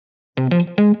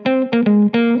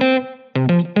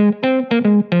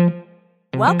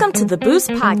Welcome to the Boost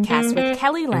Podcast with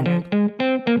Kelly Leonard.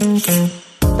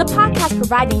 The podcast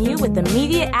providing you with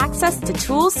immediate access to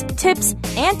tools, tips,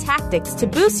 and tactics to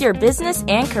boost your business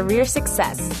and career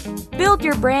success. Build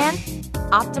your brand,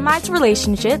 optimize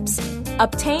relationships,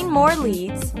 obtain more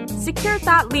leads, secure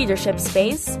thought leadership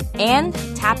space, and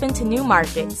tap into new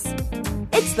markets.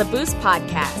 It's the Boost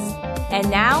Podcast. And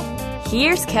now,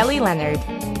 here's Kelly Leonard.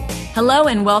 Hello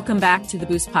and welcome back to the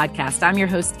Boost Podcast. I'm your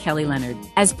host, Kelly Leonard.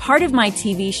 As part of my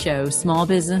TV show, Small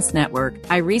Business Network,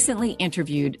 I recently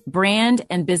interviewed brand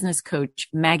and business coach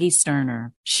Maggie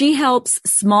Sterner. She helps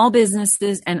small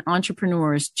businesses and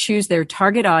entrepreneurs choose their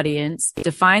target audience,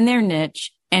 define their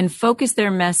niche, and focus their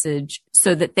message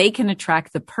so that they can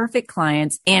attract the perfect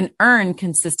clients and earn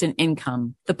consistent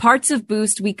income. The parts of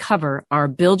Boost we cover are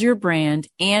build your brand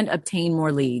and obtain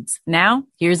more leads. Now,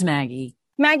 here's Maggie.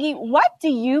 Maggie, what do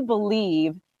you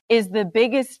believe is the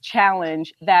biggest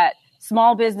challenge that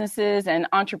small businesses and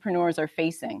entrepreneurs are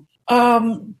facing?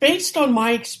 Based on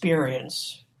my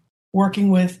experience working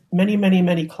with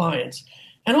many clients,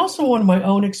 and also on my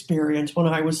own experience when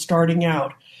I was starting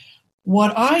out,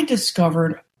 what I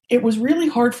discovered, it was really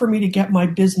hard for me to get my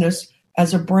business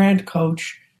as a brand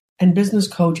coach and business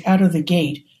coach out of the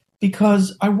gate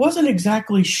because I wasn't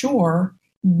exactly sure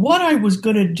what I was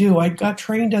going to do. I got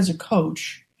trained as a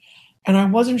coach, and I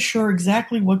wasn't sure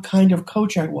exactly what kind of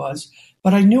coach I was,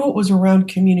 but I knew it was around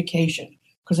communication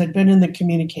because I'd been in the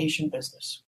communication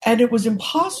business. And it was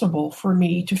impossible for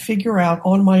me to figure out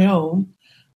on my own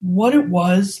what it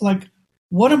was, like,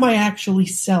 what am I actually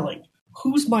selling?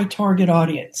 Who's my target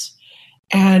audience?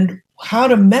 And how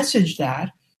to message that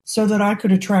so that I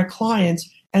could attract clients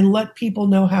and let people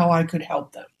know how I could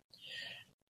help them.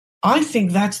 I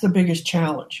think that's the biggest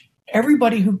challenge.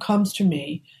 Everybody who comes to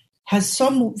me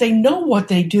they know what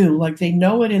they do, like they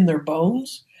know it in their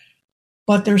bones,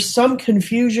 but there's some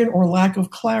confusion or lack of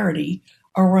clarity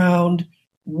around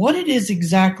what it is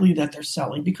exactly that they're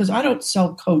selling. Because I don't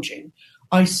sell coaching.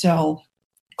 I sell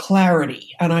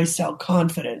clarity, and I sell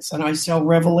confidence, and I sell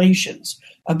revelations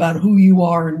about who you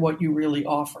are and what you really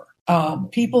offer.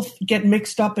 People get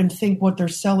mixed up and think what they're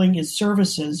selling is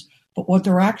services, but what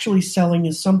they're actually selling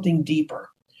is something deeper.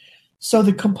 So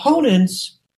the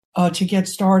components to get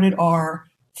started are,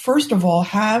 first of all,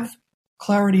 have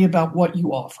clarity about what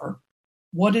you offer.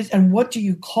 What do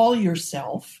you call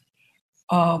yourself?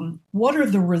 What are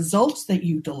the results that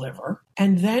you deliver?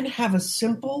 And then have a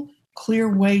simple,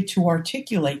 clear way to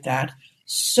articulate that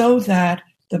so that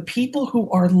the people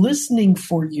who are listening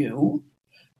for you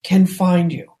can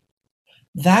find you.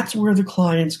 That's where the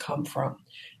clients come from.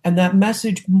 And that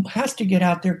message has to get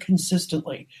out there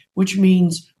consistently, which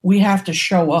means we have to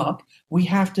show up. We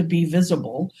have to be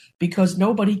visible because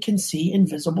nobody can see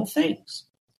invisible things.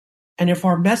 And if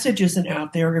our message isn't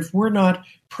out there, if we're not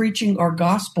preaching our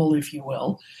gospel, if you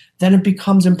will, then it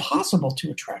becomes impossible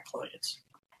to attract clients.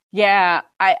 Yeah,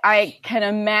 I can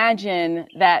imagine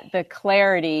that the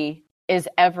clarity is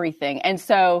everything. And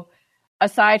so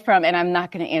aside from, and I'm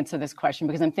not going to answer this question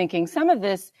because I'm thinking some of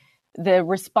this, the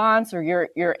response or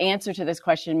your answer to this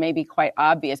question may be quite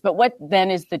obvious, but what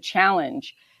then is the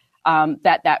challenge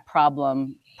that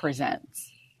problem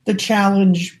presents? The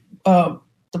challenge, the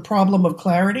problem of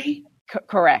clarity?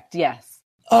 Correct, yes.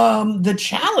 The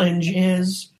challenge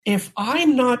is if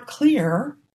I'm not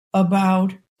clear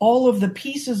about all of the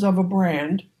pieces of a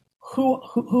brand,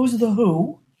 who's the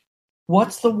who,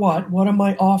 what's the what am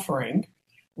I offering,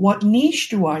 what niche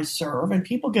do I serve? And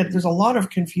there's a lot of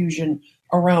confusion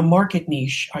around market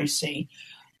niche, I see.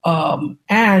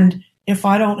 And if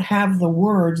I don't have the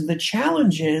words, the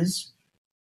challenge is,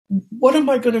 what am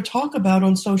I going to talk about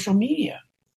on social media?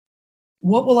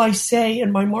 What will I say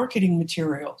in my marketing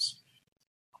materials?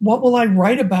 What will I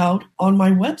write about on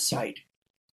my website?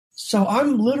 So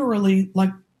I'm literally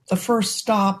like the first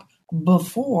stop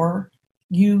before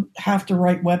you have to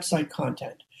write website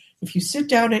content. If you sit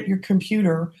down at your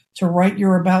computer to write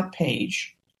your about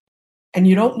page and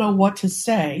you don't know what to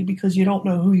say because you don't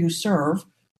know who you serve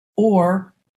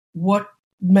or what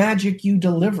magic you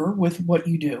deliver with what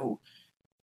you do,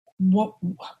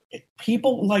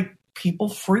 people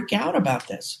freak out about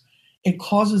this. It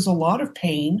causes a lot of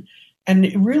pain. And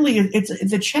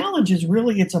the challenge is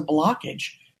really, it's a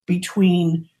blockage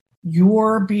between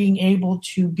your being able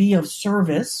to be of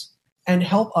service and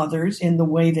help others in the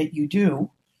way that you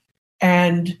do,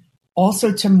 and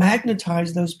also to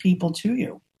magnetize those people to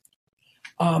you.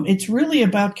 It's really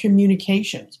about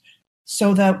communications.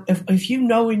 So that if you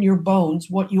know in your bones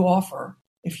what you offer,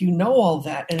 if you know all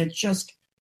that and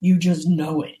you just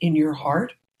know it in your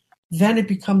heart, then it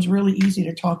becomes really easy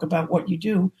to talk about what you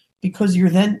do because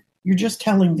you're just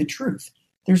telling the truth.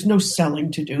 There's no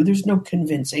selling to do. There's no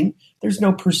convincing. There's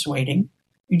no persuading.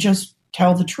 You just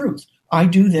tell the truth. I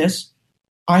do this.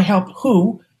 I help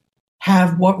who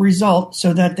have what result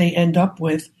so that they end up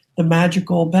with the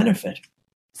magical benefit.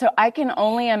 So I can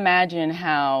only imagine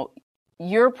how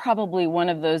you're probably one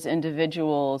of those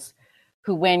individuals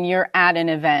who, when you're at an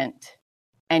event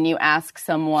and you ask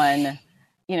someone,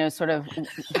 sort of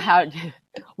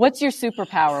what's your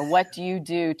superpower? What do you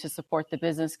do to support the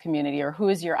business community? Or who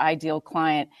is your ideal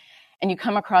client? And you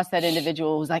come across that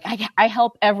individual who's like, I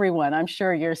help everyone. I'm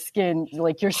sure your skin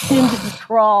just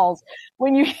crawls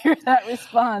when you hear that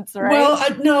response, right?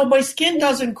 Well, no, my skin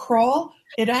doesn't crawl.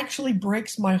 It actually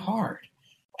breaks my heart.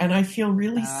 And I feel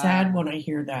really sad when I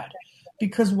hear that.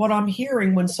 Because what I'm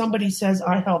hearing when somebody says,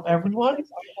 I help everyone,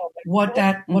 what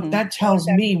that tells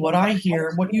me, what I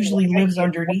hear, what usually lives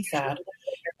underneath that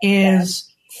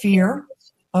is fear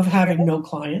of having no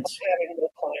clients.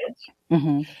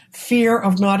 Mm-hmm. Fear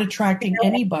of not attracting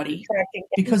anybody,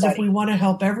 because if we want to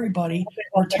help everybody,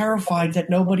 we're terrified that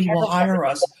nobody will hire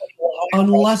us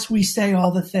unless we say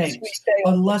all the things,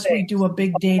 unless we do a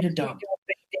big data dump.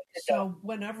 So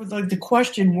whenever the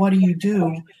question, what do you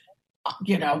do?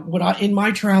 In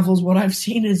my travels, what I've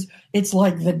seen is it's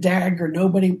like the dagger.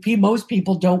 Most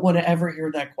people don't want to ever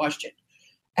hear that question.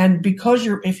 And because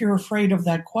if you're afraid of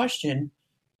that question,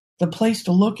 the place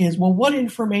to look is, well, what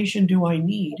information do I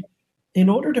need in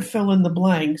order to fill in the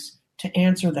blanks to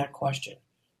answer that question?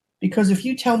 Because if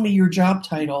you tell me your job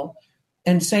title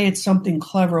and say it's something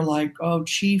clever like,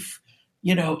 chief,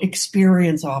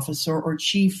 experience officer or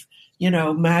chief,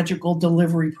 magical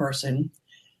delivery person,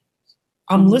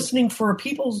 I'm listening for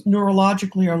people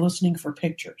neurologically are listening for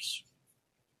pictures.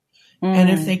 And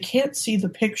if they can't see the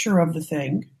picture of the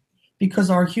thing, because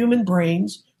our human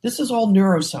brains, this is all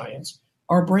neuroscience,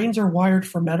 our brains are wired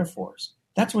for metaphors.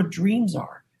 That's what dreams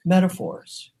are.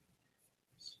 Metaphors.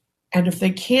 And if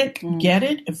they can't get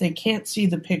it, if they can't see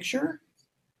the picture,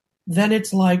 then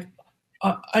it's like,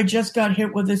 I just got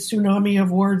hit with a tsunami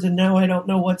of words and now I don't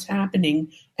know what's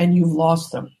happening, and you've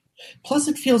lost them. Plus,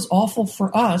 it feels awful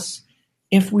for us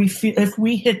if we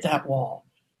hit that wall.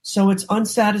 So it's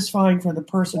unsatisfying for the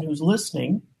person who's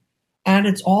listening, and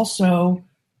it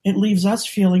leaves us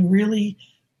feeling really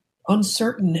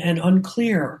uncertain and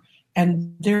unclear.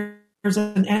 And there's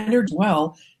an energy as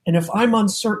well. And if I'm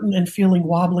uncertain and feeling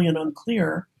wobbly and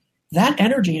unclear, that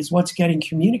energy is what's getting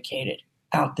communicated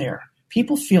out there.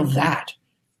 People feel that.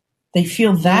 They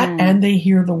feel that and they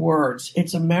hear the words.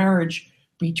 It's a marriage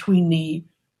between the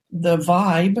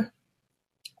vibe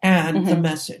and the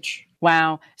message.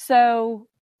 Wow. So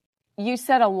you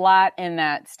said a lot in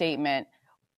that statement.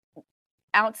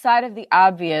 Outside of the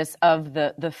obvious of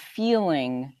the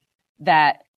feeling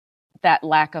that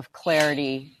lack of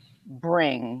clarity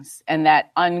brings and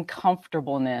that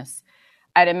uncomfortableness,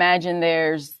 I'd imagine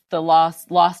there's the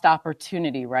lost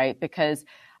opportunity, right? Because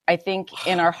I think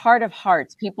in our heart of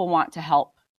hearts, people want to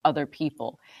help other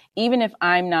people. Even if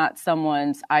I'm not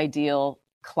someone's ideal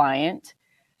client,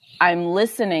 I'm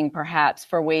listening perhaps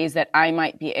for ways that I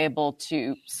might be able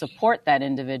to support that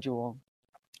individual.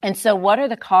 And so what are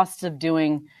the costs of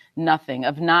doing nothing,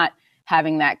 of not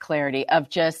having that clarity, of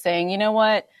just saying, you know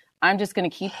what, I'm just going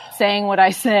to keep saying what I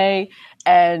say.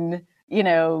 And,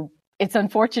 it's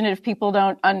unfortunate if people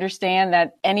don't understand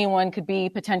that anyone could be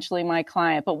potentially my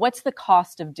client. But what's the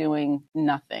cost of doing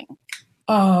nothing?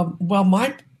 Well,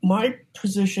 my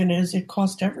position is it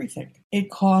costs everything. It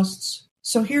costs.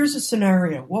 So here's a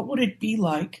scenario. What would it be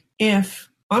like if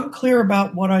I'm clear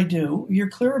about what I do, you're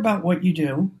clear about what you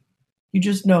do, you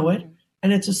just know it,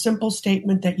 and it's a simple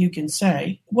statement that you can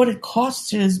say. What it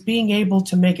costs is being able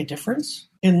to make a difference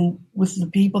with the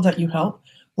people that you help.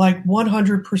 Like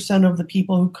 100% of the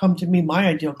people who come to me, my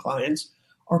ideal clients,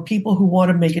 are people who want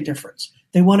to make a difference.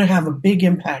 They want to have a big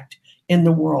impact in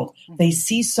the world. They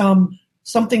see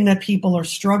something that people are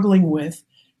struggling with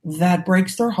that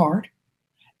breaks their heart,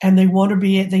 and they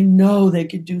know they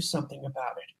could do something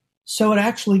about it. So it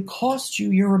actually costs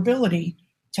you your ability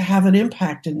to have an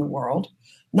impact in the world,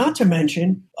 not to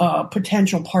mention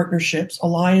potential partnerships,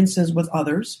 alliances with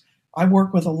others. I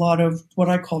work with a lot of what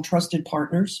I call trusted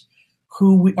partners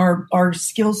who our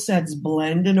skill sets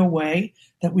blend in a way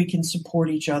that we can support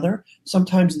each other.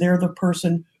 Sometimes they're the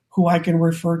person who I can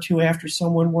refer to after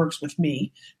someone works with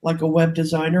me, like a web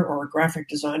designer or a graphic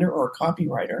designer or a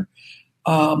copywriter.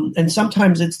 And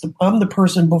sometimes I'm the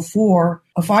person before.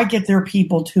 If I get their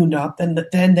people tuned up, then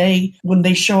when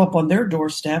they show up on their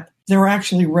doorstep, they're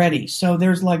actually ready. So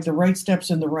there's like the right steps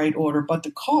in the right order, but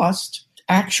the cost,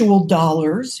 actual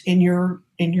dollars in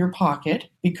your pocket,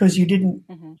 because you didn't,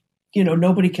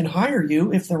 nobody can hire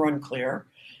you if they're unclear.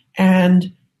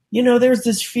 And there's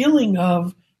this feeling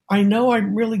of, I know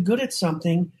I'm really good at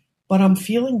something, but I'm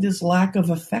feeling this lack of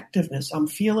effectiveness. I'm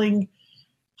feeling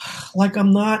like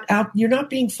I'm not out. You're not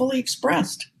being fully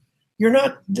expressed. You're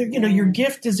not, your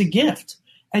gift is a gift.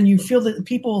 And you feel that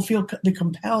people will feel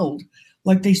compelled,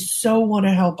 like they so want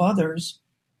to help others.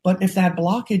 But if that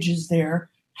blockage is there,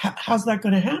 how's that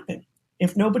going to happen?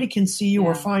 If nobody can see you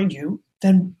or find you,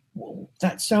 then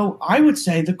so I would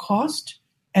say the cost,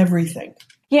 everything.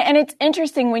 Yeah, and it's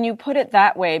interesting when you put it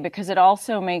that way, because it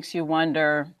also makes you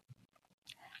wonder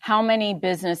how many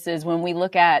businesses, when we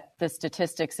look at the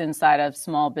statistics inside of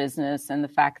small business and the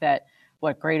fact that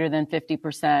greater than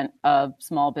 50% of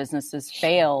small businesses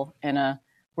fail in a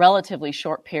relatively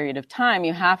short period of time,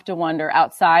 you have to wonder,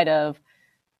 outside of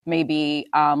maybe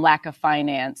lack of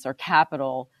finance or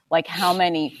capital, like how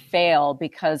many fail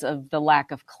because of the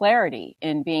lack of clarity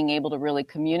in being able to really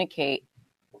communicate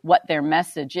what their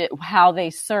message is, how they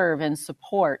serve and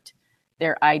support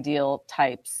their ideal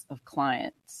types of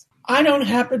clients. I don't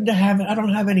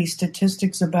have any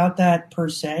statistics about that per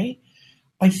se.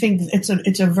 I think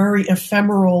it's a very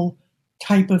ephemeral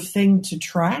type of thing to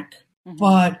track. Mm-hmm.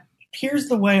 But here's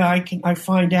the way I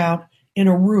find out in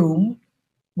a room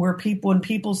where when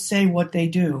people say what they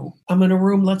do. I'm in a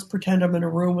room, let's pretend I'm in a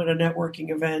room at a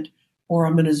networking event, or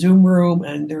I'm in a Zoom room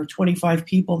and there are 25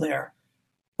 people there.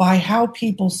 By how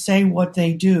people say what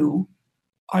they do,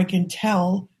 I can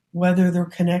tell whether they're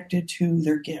connected to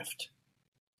their gift.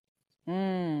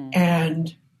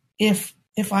 And if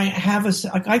I have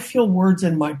I feel words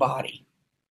in my body.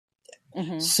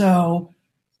 Mm-hmm. So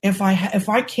if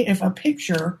a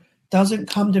picture doesn't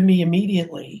come to me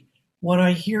immediately, when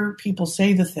I hear people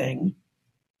say the thing,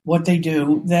 what they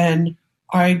do, then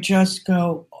I just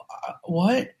go,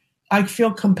 what? I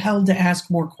feel compelled to ask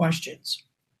more questions.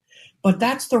 But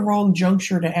that's the wrong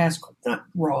juncture to ask. Not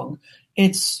wrong.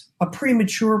 It's a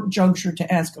premature juncture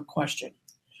to ask a question.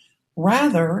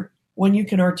 Rather, when you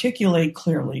can articulate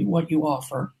clearly what you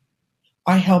offer,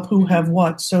 I help who have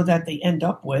what so that they end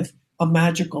up with a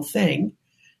magical thing.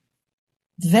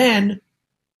 Then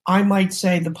I might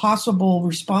say the possible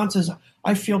responses,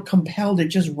 I feel compelled, it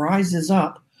just rises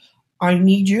up. I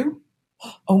need you.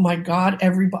 Oh my God,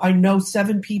 I know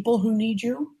 7 people who need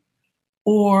you.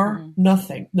 Or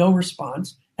nothing, no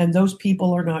response. And those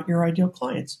people are not your ideal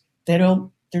clients.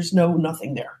 There's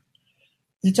nothing there.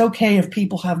 It's okay if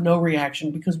people have no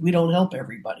reaction because we don't help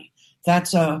everybody.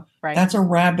 That's a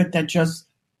rabbit that just,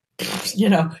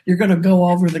 you're going to go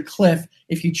over the cliff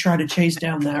if you try to chase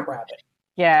down that rabbit.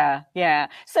 Yeah.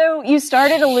 So you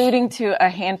started alluding to a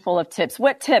handful of tips.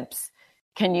 What tips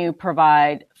can you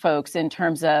provide folks in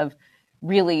terms of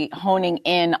really honing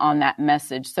in on that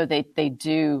message so they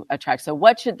do attract? So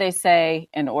what should they say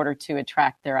in order to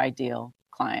attract their ideal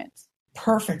clients?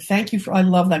 Perfect. Thank you. I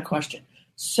love that question.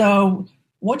 So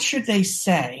what should they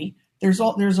say? There's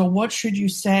a what should you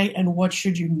say and what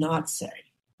should you not say?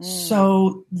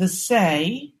 So the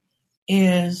say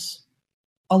is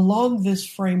along this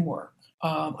framework.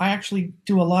 I actually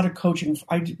do a lot of coaching.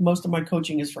 Most of my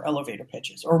coaching is for elevator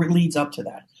pitches, or it leads up to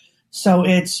that. So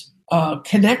it's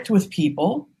connect with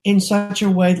people in such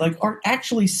a way, or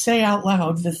actually say out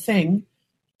loud the thing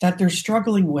that they're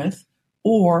struggling with,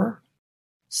 or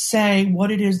say what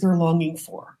it is they're longing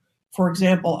for. For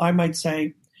example, I might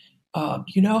say,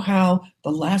 you know how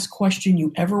the last question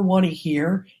you ever want to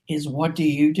hear is, what do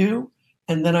you do?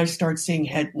 And then I start seeing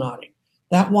head nodding.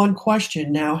 That one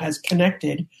question now has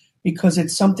connected because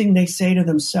it's something they say to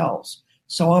themselves.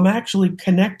 So I'm actually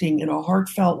connecting in a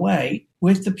heartfelt way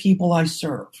with the people I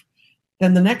serve.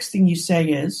 Then the next thing you say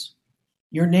is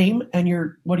your name and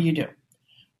what do you do?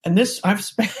 And this, I've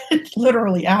spent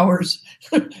literally hours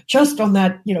just on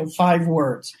that, 5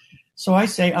 words. So I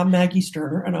say, I'm Maggie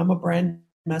Sterner and I'm a brand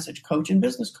message coach and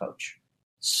business coach.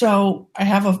 So I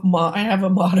have a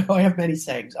motto. I have many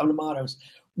sayings on the mottos.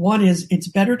 One is, it's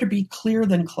better to be clear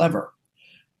than clever.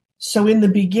 So in the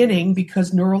beginning,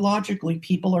 because neurologically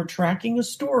people are tracking a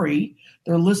story,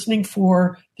 they're listening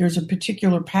there's a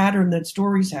particular pattern that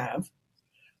stories have.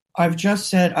 I've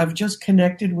just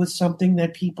connected with something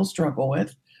that people struggle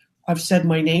with. I've said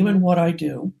my name and what I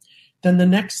do. Then the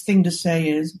next thing to say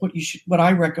is, what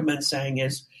I recommend saying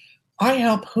is, I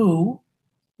help who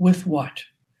with what?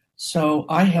 So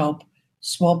I help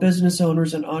small business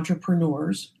owners and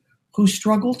entrepreneurs who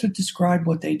struggle to describe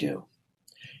what they do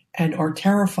and are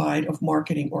terrified of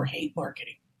marketing or hate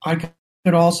marketing. I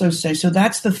could also say, so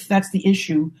that's the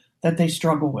issue that they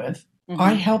struggle with. Mm-hmm.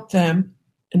 I help them.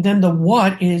 And then the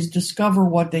what is discover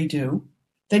what they do.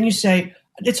 Then you say,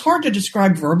 it's hard to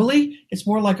describe verbally. It's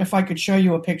more like if I could show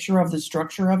you a picture of the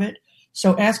structure of it.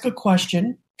 So ask a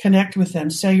question, connect with them,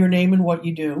 say your name and what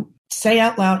you do, say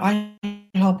out loud, I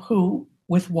help who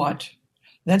with what,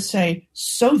 then say,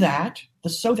 so that, the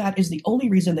so that is the only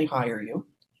reason they hire you,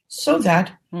 so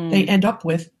that they end up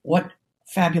with what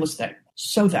fabulous thing.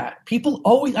 So that people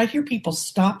always, I hear people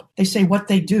stop, they say what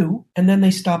they do, and then they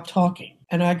stop talking.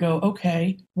 And I go,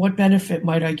 okay, what benefit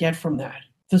might I get from that?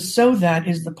 The so that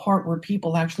is the part where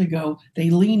people actually go, they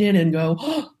lean in and go,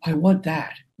 oh, I want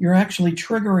that. You're actually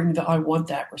triggering the I want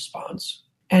that response.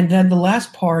 And then the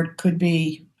last part could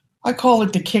be, I call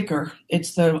it the kicker.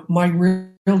 It's the my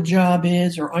real job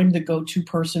is, or I'm the go-to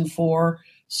person for.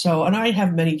 So, and I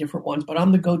have many different ones, but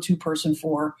I'm the go-to person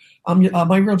for.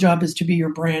 My real job is to be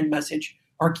your brand message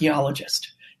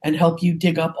archaeologist and help you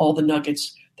dig up all the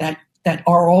nuggets that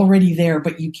are already there,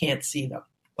 but you can't see them.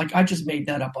 Like I just made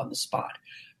that up on the spot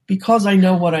because I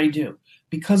know what I do,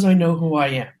 because I know who I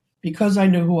am, because I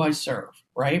know who I serve,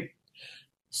 right?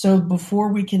 So before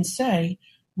we can say,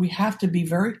 we have to be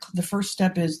the first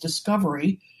step is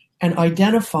discovery and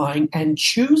identifying and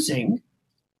choosing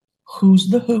who's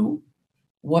the who,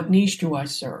 what niche do I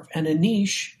serve? And a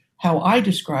niche, how I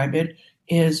describe it,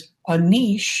 is a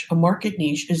niche, a market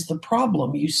niche, is the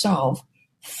problem you solve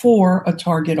for a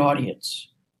target audience.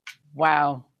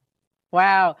 Wow.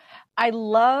 I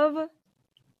love,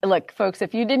 look, folks,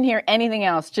 if you didn't hear anything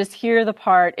else, just hear the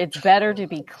part, it's better to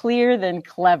be clear than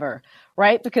clever,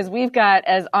 right? Because we've got,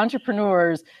 as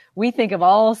entrepreneurs, we think of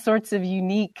all sorts of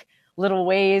unique little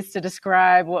ways to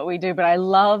describe what we do. But I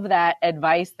love that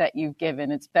advice that you've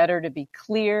given. It's better to be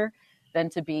clear than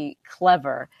to be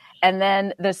clever. And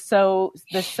then the so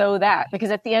that,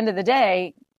 because at the end of the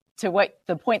day, to what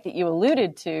the point that you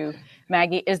alluded to,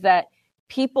 Maggie, is that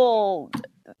people,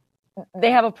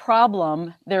 they have a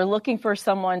problem. They're looking for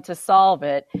someone to solve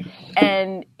it.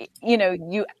 And,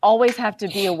 you always have to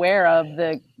be aware of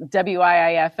the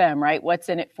WIIFM, right? What's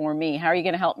in it for me? How are you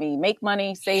going to help me make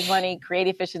money, save money, create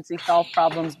efficiency, solve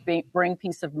problems, bring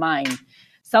peace of mind,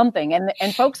 something.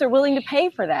 And folks are willing to pay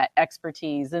for that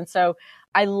expertise. And so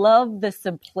I love the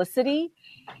simplicity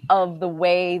of the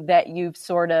way that you've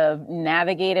sort of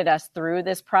navigated us through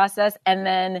this process. And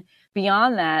then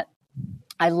beyond that,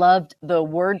 I loved the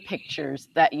word pictures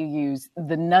that you use,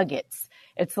 the nuggets.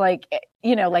 It's like,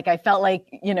 like I felt like,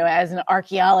 as an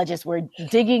archaeologist, we're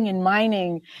digging and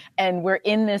mining and we're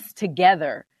in this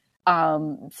together.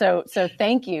 So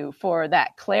thank you for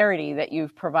that clarity that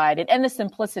you've provided and the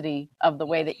simplicity of the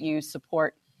way that you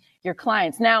support your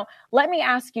clients. Now, let me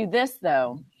ask you this,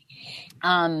 though.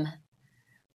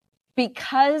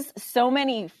 Because so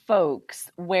many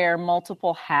folks wear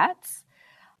multiple hats,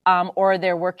 or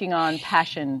they're working on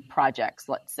passion projects,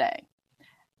 let's say,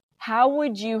 how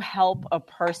would you help a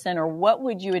person, or what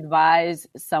would you advise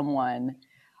someone?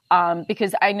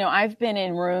 Because I know I've been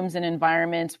in rooms and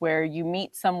environments where you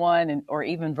meet someone, or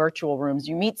even virtual rooms,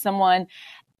 you meet someone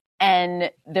and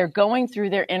they're going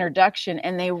through their introduction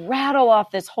and they rattle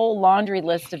off this whole laundry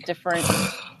list of different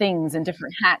things and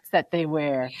different hats that they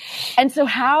wear. And so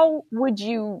how would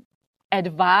you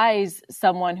advise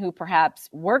someone who perhaps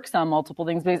works on multiple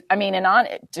things? Because,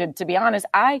 to be honest,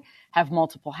 I have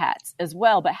multiple hats as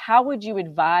well, but how would you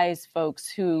advise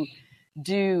folks who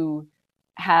do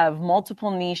have multiple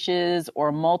niches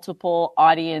or multiple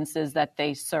audiences that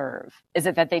they serve? Is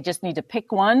it that they just need to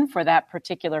pick one for that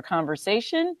particular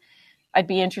conversation? I'd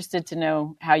be interested to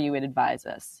know how you would advise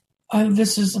us.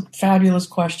 This is a fabulous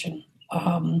question.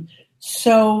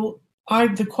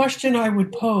 The question I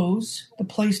would pose, the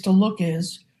place to look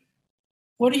is,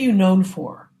 what are you known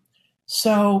for?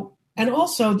 So, and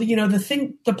also,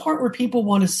 the part where people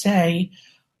want to say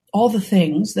all the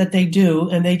things that they do,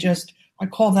 and I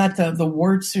call that the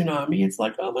word tsunami. It's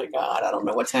like, oh my God, I don't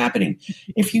know what's happening.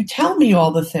 If you tell me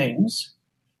all the things,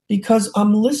 because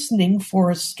I'm listening for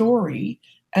a story,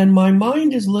 and my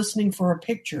mind is listening for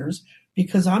pictures,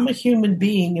 because I'm a human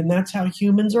being, and that's how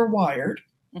humans are wired.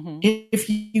 Mm-hmm. If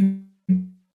you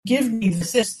give me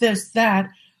this, that,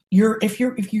 you're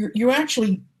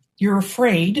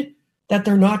afraid that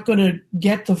they're not going to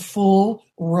get the full,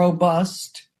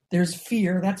 robust. There's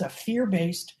fear. That's a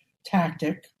fear-based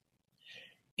tactic.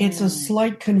 It's a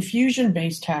slight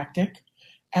confusion-based tactic,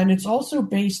 and it's also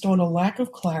based on a lack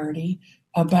of clarity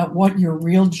about what your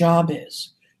real job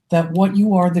is, that what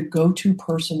you are the go-to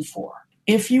person for.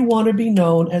 If you want to be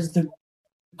known as the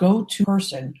go-to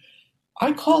person,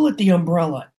 I call it the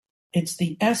umbrella. It's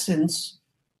the essence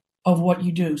of what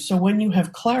you do. So when you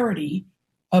have clarity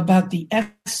about the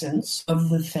essence of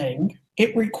the thing,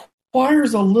 it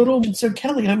requires a little. So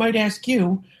Kelly, I might ask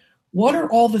you, what are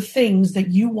all the things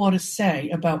that you want to say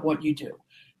about what you do?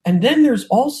 And then there's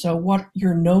also what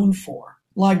you're known for.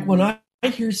 Like when I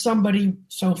hear somebody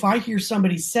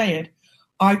say it,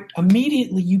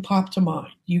 you pop to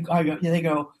mind. They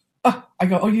go,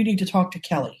 oh, you need to talk to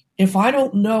Kelly. If I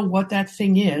don't know what that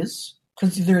thing is,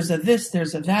 because there's a this,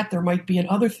 there's a that, there might be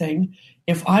another thing.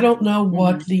 If I don't know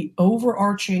what the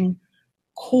overarching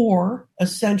core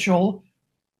essential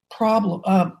problem,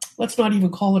 let's not even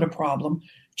call it a problem,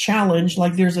 challenge,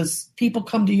 like people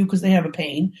come to you because they have a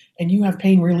pain and you have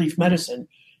pain relief medicine.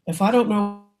 If I don't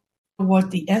know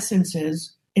what the essence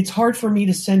is, it's hard for me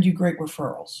to send you great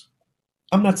referrals.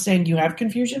 I'm not saying you have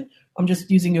confusion. I'm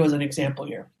just using you as an example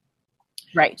here.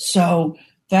 Right. So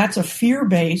that's a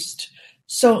fear-based.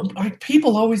 So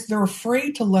people they're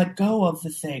afraid to let go of the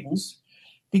things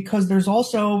because there's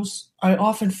also, I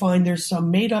often find there's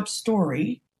some made-up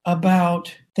story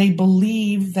about they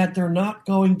believe that they're not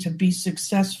going to be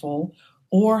successful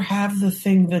or have the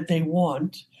thing that they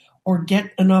want or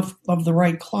get enough of the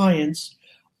right clients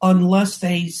unless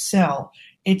they sell.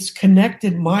 It's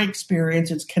connected, my experience,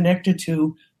 it's connected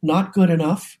to not good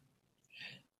enough.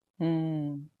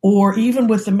 Or even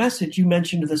with the message, you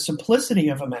mentioned the simplicity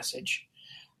of a message.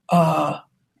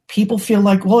 People feel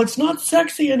like, well, it's not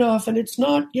sexy enough and it's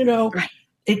not, the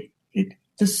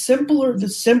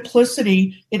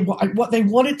simplicity, what they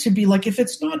want it to be like, if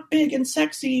it's not big and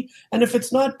sexy and if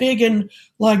it's not big and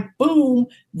like boom,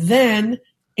 then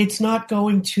it's not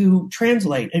going to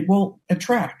translate. It won't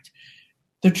attract.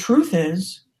 The truth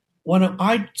is, when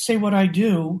I say what I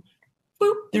do,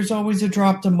 boop, there's always a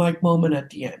drop the mic moment at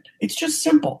the end. It's just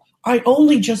simple. I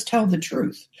only just tell the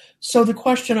truth. So the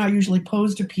question I usually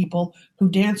pose to people who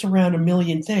dance around a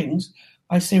million things,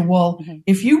 I say, well,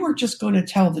 if you were just going to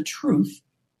tell the truth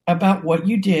about what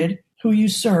you did, who you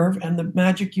serve, and the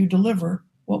magic you deliver,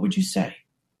 what would you say?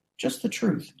 Just the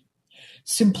truth.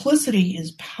 Simplicity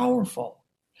is powerful.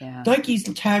 Yeah. Nike's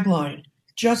tagline,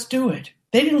 just do it.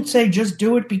 They didn't say just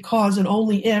do it because and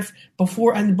only if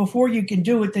before you can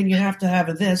do it, then you have to have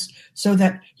a this so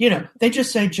that, they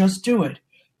just say just do it.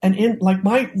 And in like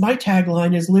my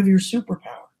tagline is live your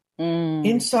superpower.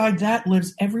 Inside that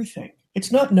lives everything.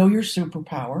 It's not know your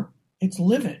superpower. It's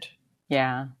live it.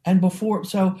 Yeah. And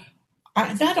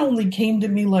that only came to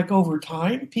me like over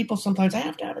time. People sometimes, I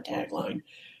have to have a tagline.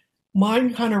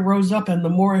 Mine kind of rose up, and the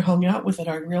more I hung out with it,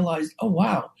 I realized, oh,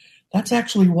 wow, that's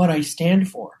actually what I stand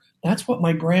for. That's what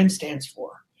my brand stands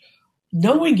for.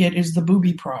 Knowing it is the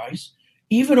booby prize.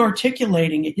 Even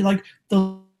articulating it, like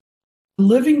the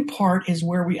living part is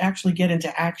where we actually get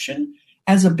into action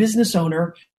as a business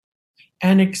owner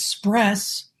and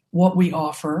express what we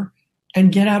offer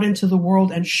and get out into the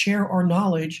world and share our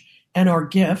knowledge and our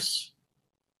gifts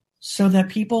so that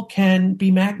people can be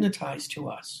magnetized to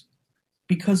us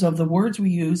because of the words we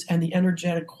use and the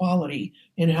energetic quality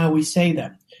in how we say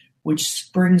them, which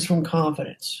springs from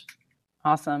confidence.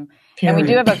 Awesome. Period. And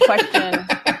we do have a question.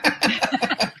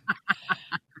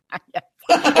 Yes.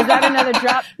 Is that another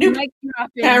drop? New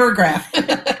paragraph.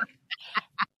 Boop.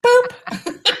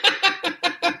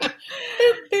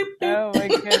 Oh my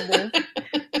goodness.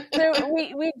 So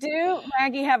we do,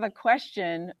 Maggie, have a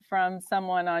question from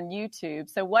someone on YouTube.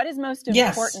 So what is most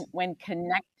important when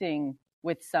connecting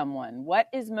with someone? What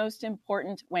is most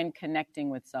important when connecting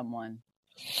with someone?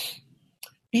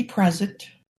 Be present.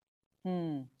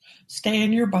 Stay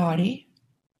in your body.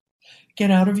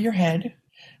 Get out of your head.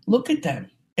 Look at them.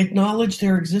 Acknowledge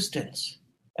their existence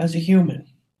as a human.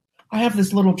 I have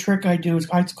this little trick I do.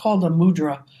 It's called a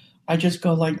mudra. I just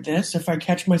go like this. If I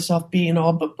catch myself being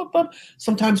all,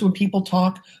 sometimes when people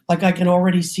talk, like I can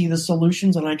already see the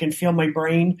solutions and I can feel my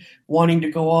brain wanting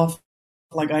to go off.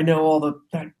 Like I know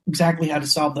exactly how to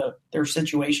solve their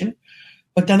situation.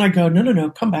 But then I go, no,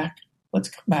 come back. Let's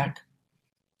come back.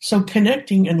 So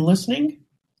connecting and listening,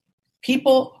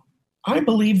 people, I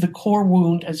believe the core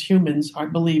wound as humans, I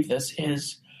believe this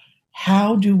is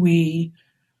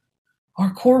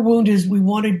our core wound is we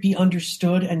want to be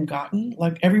understood and gotten.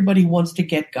 Like everybody wants to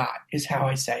get got is how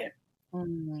I say it.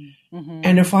 Mm-hmm.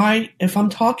 And if I'm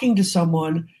talking to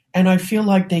someone and I feel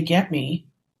like they get me,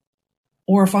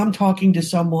 or if I'm talking to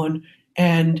someone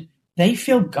and they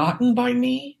feel gotten by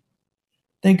me,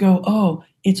 they go, oh,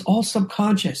 it's all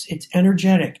subconscious. It's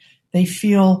energetic. They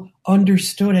feel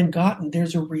understood and gotten.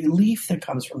 There's a relief that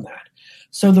comes from that.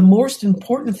 So the most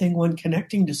important thing when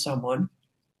connecting to someone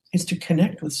is to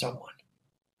connect with someone.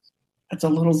 That's a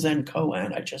little Zen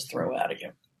koan I just throw out at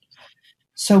you.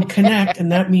 So connect,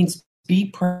 and that means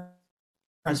be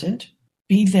present,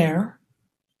 be there,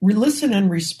 listen and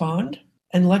respond,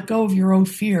 and let go of your own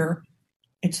fear.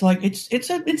 It's like it's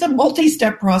a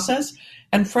multi-step process.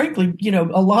 And frankly,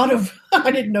 a lot of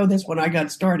I didn't know this when I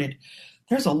got started.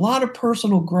 There's a lot of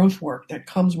personal growth work that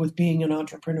comes with being an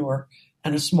entrepreneur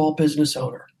and a small business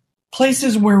owner.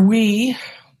 Places where we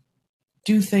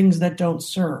do things that don't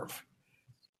serve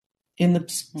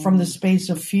from the space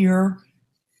of fear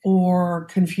or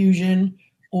confusion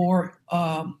or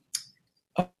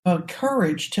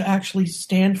courage to actually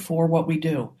stand for what we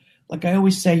do. Like I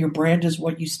always say, your brand is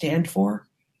what you stand for,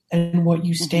 and what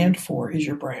you stand for is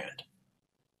your brand.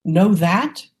 Know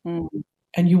that, and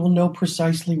you will know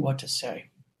precisely what to say.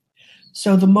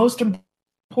 So the most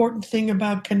important thing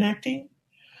about connecting,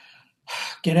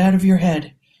 get out of your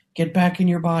head, get back in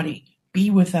your body, be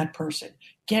with that person,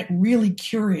 get really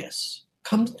curious,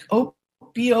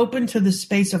 be open to the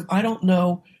space of I don't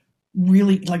know,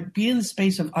 really like be in the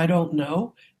space of I don't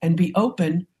know, and be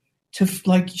open to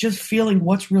like just feeling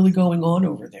what's really going on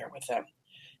over there with them.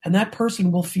 And that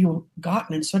person will feel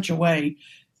gotten in such a way,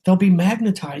 they'll be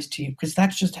magnetized to you because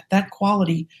that's just that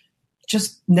quality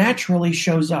just naturally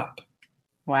shows up.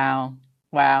 Wow.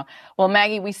 Well,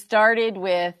 Maggie, we started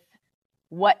with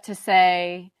what to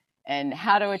say and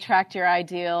how to attract your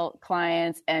ideal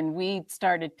clients. And we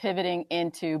started pivoting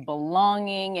into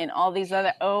belonging and all these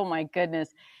other, oh my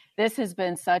goodness, this has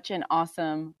been such an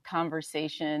awesome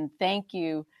conversation. Thank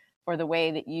you for the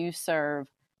way that you serve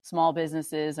small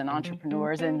businesses and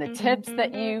entrepreneurs and the tips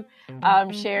that you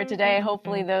shared today.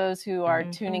 Hopefully those who are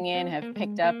tuning in have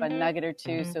picked up a nugget or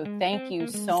two. So thank you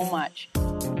so much.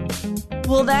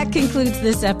 Well, that concludes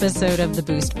this episode of the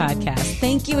Boost Podcast.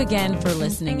 Thank you again for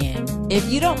listening in. If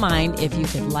you don't mind, if you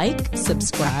could like,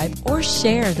 subscribe, or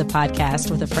share the podcast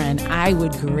with a friend, I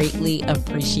would greatly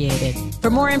appreciate it. For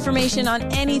more information on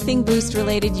anything Boost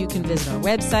related, you can visit our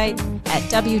website at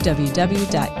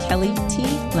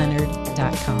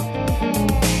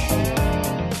www.kellytleonard.com.